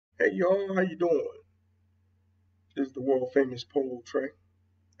Hey y'all, how you doing? This is the world famous Polo Trey,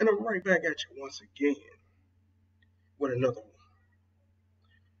 and I'm right back at you once again with another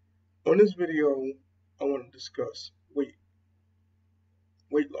one. On this video, I want to discuss weight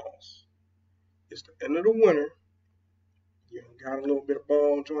loss. It's the end of the winter. You got a little bit of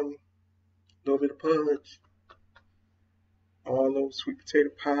ball on you, a little bit of pudge, all those sweet potato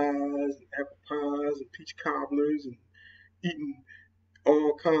pies and apple pies and peach cobblers and eating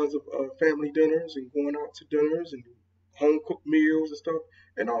all kinds of family dinners and going out to dinners and home cooked meals and stuff.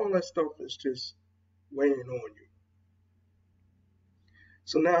 And all that stuff is just weighing on you.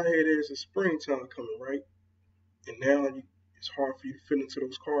 So now here it is, it's springtime coming, right? And now it's hard for you to fit into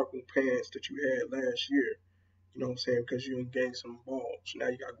those cargo pants that you had last year. You know what I'm saying? Because you didn't gain some bulge. Now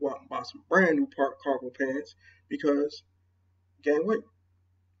you got to go out and buy some brand new cargo pants because you gain weight.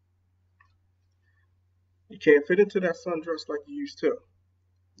 You can't fit into that sundress like you used to.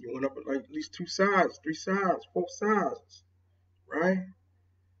 You went up like at least 2 sizes, 3 sizes, 4 sizes, right?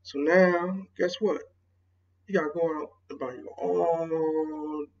 So now, guess what? You got to go out and buy you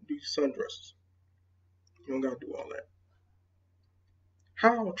all these sundresses. You don't got to do all that.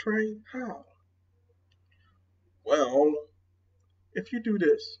 How, Trey? How? Well, if you do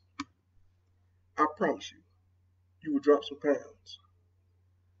this, I promise you will drop some pounds.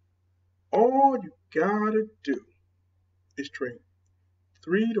 All you gotta do is drink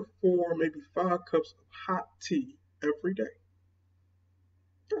 3 to 4, maybe 5 cups of hot tea every day.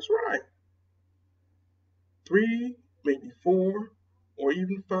 That's right. 3, maybe 4, or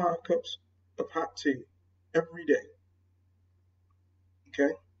even 5 cups of hot tea every day.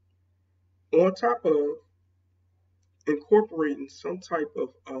 Okay? On top of incorporating some type of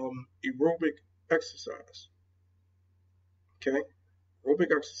aerobic exercise. Okay?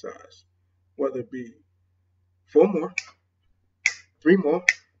 Aerobic exercise. Whether it be 4 more, 3 more,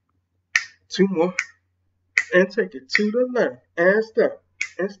 2 more, and take it to the left and step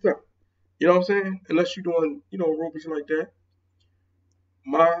and step. You know what I'm saying? Unless you're doing, aerobics like that.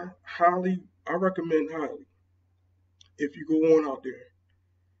 I recommend highly if you go on out there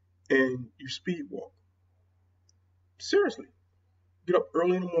and you speed walk. Seriously, get up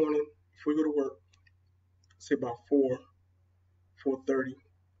early in the morning before you go to work. Say about 4:30.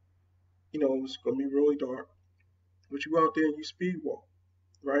 It's gonna be really dark. But you go out there and you speed walk,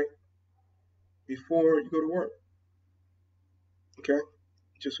 right? Before you go to work. Okay?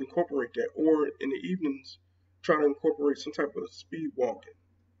 Just incorporate that. Or in the evenings, try to incorporate some type of speed walking.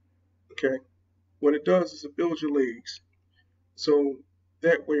 Okay? What it does is it builds your legs. So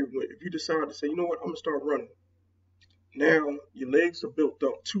that way, if you decide to say, you know what, I'm going to start running. Now your legs are built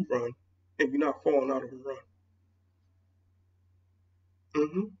up to run and you're not falling out of a run.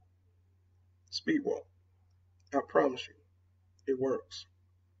 Speed walk. I promise you, it works.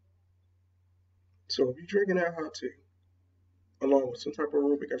 So if you're drinking that hot tea, along with some type of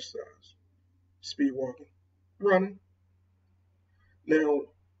aerobic exercise, speed walking, running. Now,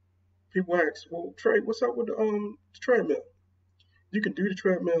 people ask, well, Trey, what's up with the treadmill? You can do the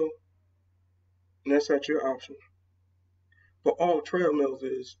treadmill, and that's at your option. But all treadmills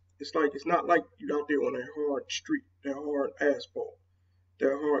it's not like you out there on that hard street, that hard asphalt,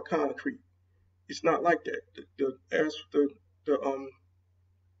 that hard concrete. It's not like that. The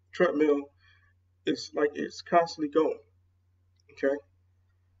treadmill is like it's constantly going, okay?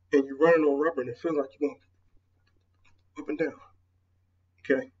 And you're running on rubber, and it feels like you're going up and down,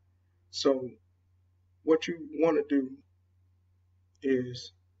 okay? So what you want to do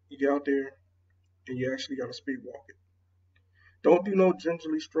is you get out there and you actually got to speed walk it. Don't do no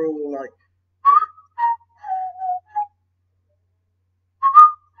gingerly stroll like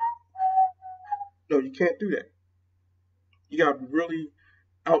no, you can't do that. You got to be really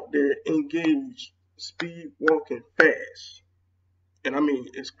out there engaged, speed walking fast. And I mean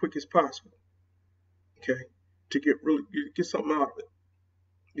as quick as possible. Okay? To get something out of it.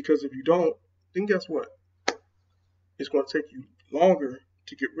 Because if you don't, then guess what? It's going to take you longer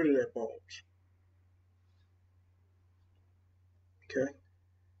to get rid of that bulge. Okay?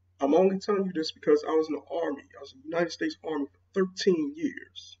 I'm only telling you this because I was in the Army. I was in the United States Army for 13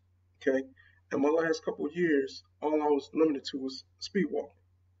 years. Okay? And my last couple of years, all I was limited to was speed walking.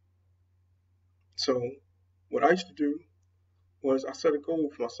 So what I used to do was I set a goal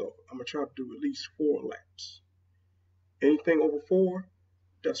for myself. I'm going to try to do at least 4 laps. Anything over 4,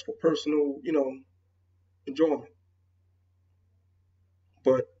 that's for personal, enjoyment.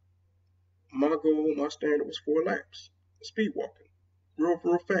 But my goal, my standard was 4 laps. Speed walking. Real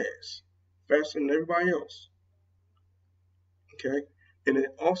fast. Faster than everybody else. Okay? And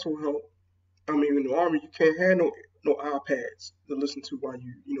it also helped. I mean, in the Army, you can't have no no iPads to listen to while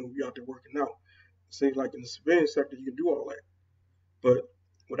you're out there working out. Say like in the civilian sector, you can do all that. But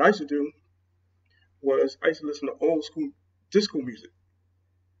what I used to do was I used to listen to old school disco music,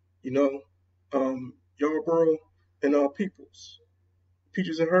 you know, Yardborough and Peoples,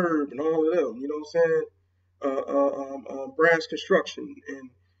 Peaches and Herb and all of them, you know what I'm saying? Brass Construction,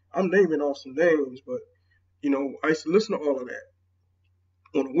 and I'm naming off some names, but I used to listen to all of that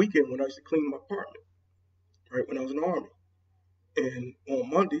on the weekend when I used to clean my apartment, right, when I was in the Army. And on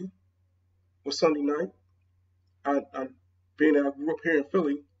Monday or Sunday night, being that I grew up here in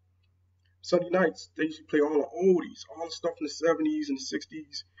Philly, Sunday nights they used to play all the oldies, all the stuff in the 70s and the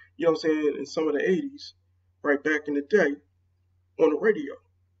 60s, you know what I'm saying, and some of the 80s, right back in the day on the radio.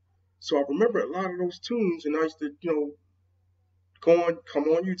 So I remember a lot of those tunes, and I used to, come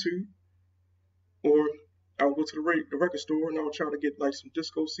on YouTube, or I would go to the record store and I would try to get like some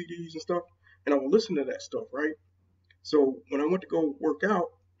disco CDs and stuff, and I would listen to that stuff, right? So when I went to go work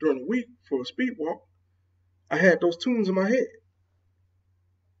out during the week for a speed walk, I had those tunes in my head.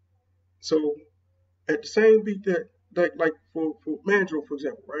 So at the same beat that, like for Mandrill, for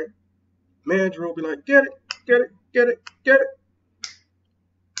example, right? Mandrill will be like, get it, get it, get it, get it,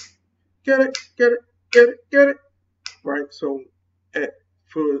 get it, get it, get it, get it, right? So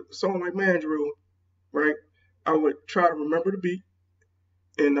for a song like Mandrill, right, I would try to remember the beat,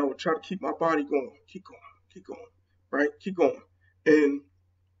 and I would try to keep my body going, keep going, keep going, right, keep going. And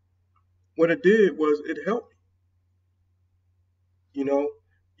what it did was it helped me.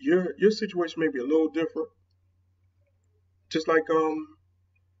 Your situation may be a little different. Just like it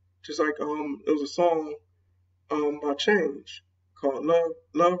was a song by Change called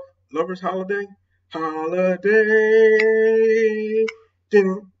Lover's Holiday. Holiday,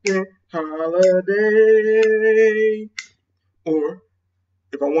 ding, ding, holiday. Or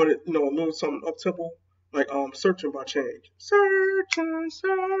if I wanted, a little something up tempo, like Searching by Change. Searching,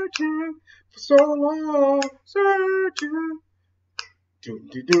 searching for so long, searching. Ding,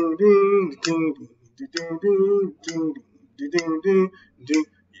 ding, ding, ding, ding, ding, ding, ding, ding, ding, ding.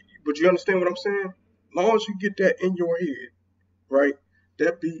 But you understand what I'm saying? As long as you get that in your head, right?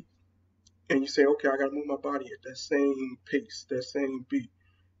 That beat, and you say, okay, I gotta move my body at that same pace, that same beat,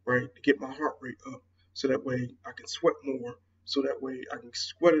 right? To get my heart rate up, so that way I can sweat more, so that way I can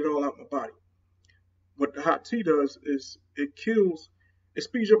sweat it all out my body. What the hot tea does is it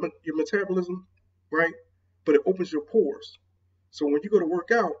speeds up your metabolism, right? But it opens your pores. So when you go to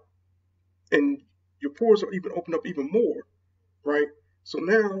work out, and your pores are even open up even more, right? So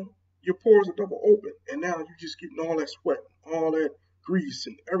now your pores are double open, and now you're just getting all that sweat, all that grease,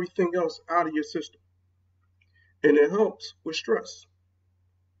 and everything else out of your system. And it helps with stress.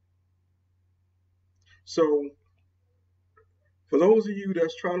 So for those of you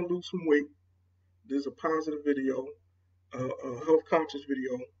that's trying to lose some weight, there's a positive video, a health conscious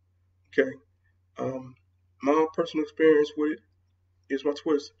video, okay? My personal experience with it is my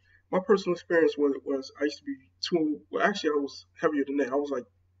twist. My personal experience with it was I used to be actually I was heavier than that. I was like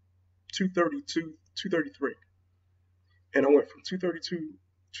 232, 233. And I went from 232,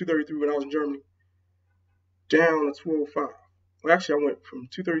 233 when I was in Germany, down to 205. Well, actually, I went from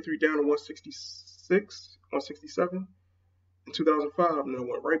 233 down to 166, 167 in 2005, and then I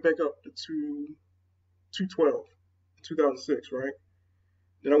went right back up to 212 in 2006, right?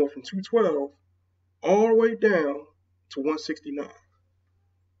 Then I went from 212 all the way down to 169.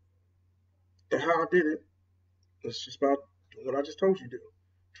 And how I did it was just about doing what I just told you to do.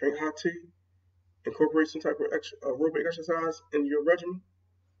 Drink hot tea, incorporate some type of aerobic exercise in your regimen,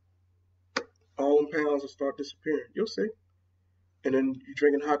 all them pounds will start disappearing. You'll see. And then you're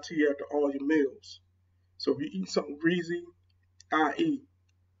drinking hot tea after all your meals. So if you eat something greasy, i.e.,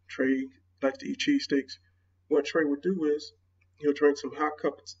 Trey likes to eat cheesesteaks, what Trey would do is he'll drink a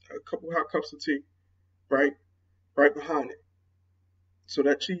couple hot cups of tea, right behind it. So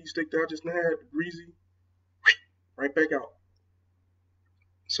that cheesesteak that I just had, greasy, right back out.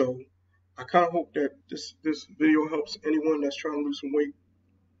 So I kind of hope that this video helps anyone that's trying to lose some weight.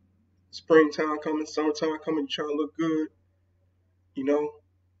 Springtime coming, summertime coming, you're trying to look good.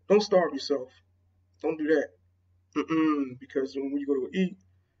 Don't starve yourself. Don't do that. Because when you go to eat,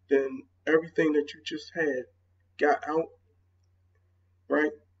 then everything that you just had got out,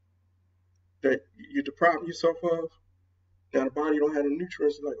 right? That you're depriving yourself of. Now the body don't have the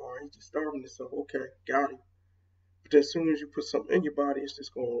nutrients. It's like, all right, he's just starving himself. Okay, got it. But as soon as you put something in your body, it's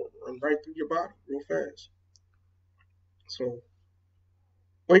just going to run right through your body real fast. So,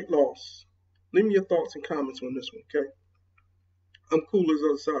 weight loss. Leave me your thoughts and comments on this one, okay? I'm cool as the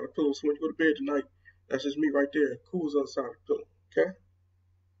other side of the pillow, so when you go to bed tonight, that's just me right there, cool as the other side of the pillow, okay?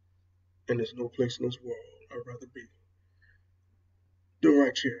 And there's no place in this world I'd rather be. the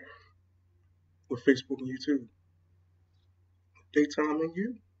right chair with Facebook and YouTube. Daytime and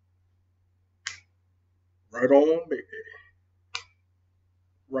you. Right on, baby.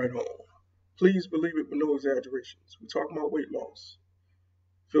 Right on. Please believe it with no exaggerations. We're talking about weight loss.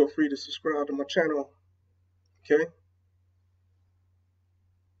 Feel free to subscribe to my channel. Okay?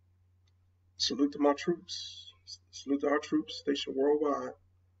 Salute to my troops. Salute to our troops stationed worldwide.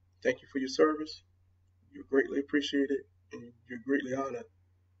 Thank you for your service. You're greatly appreciated and you're greatly honored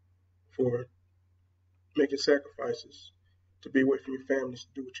for making sacrifices to be away from your families to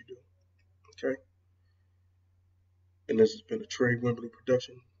do what you do. Okay? And this has been a Trey Wembley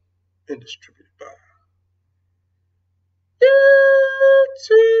production and distributed by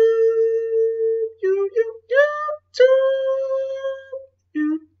YouTube. YouTube.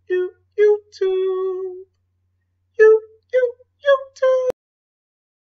 YouTube. YouTube.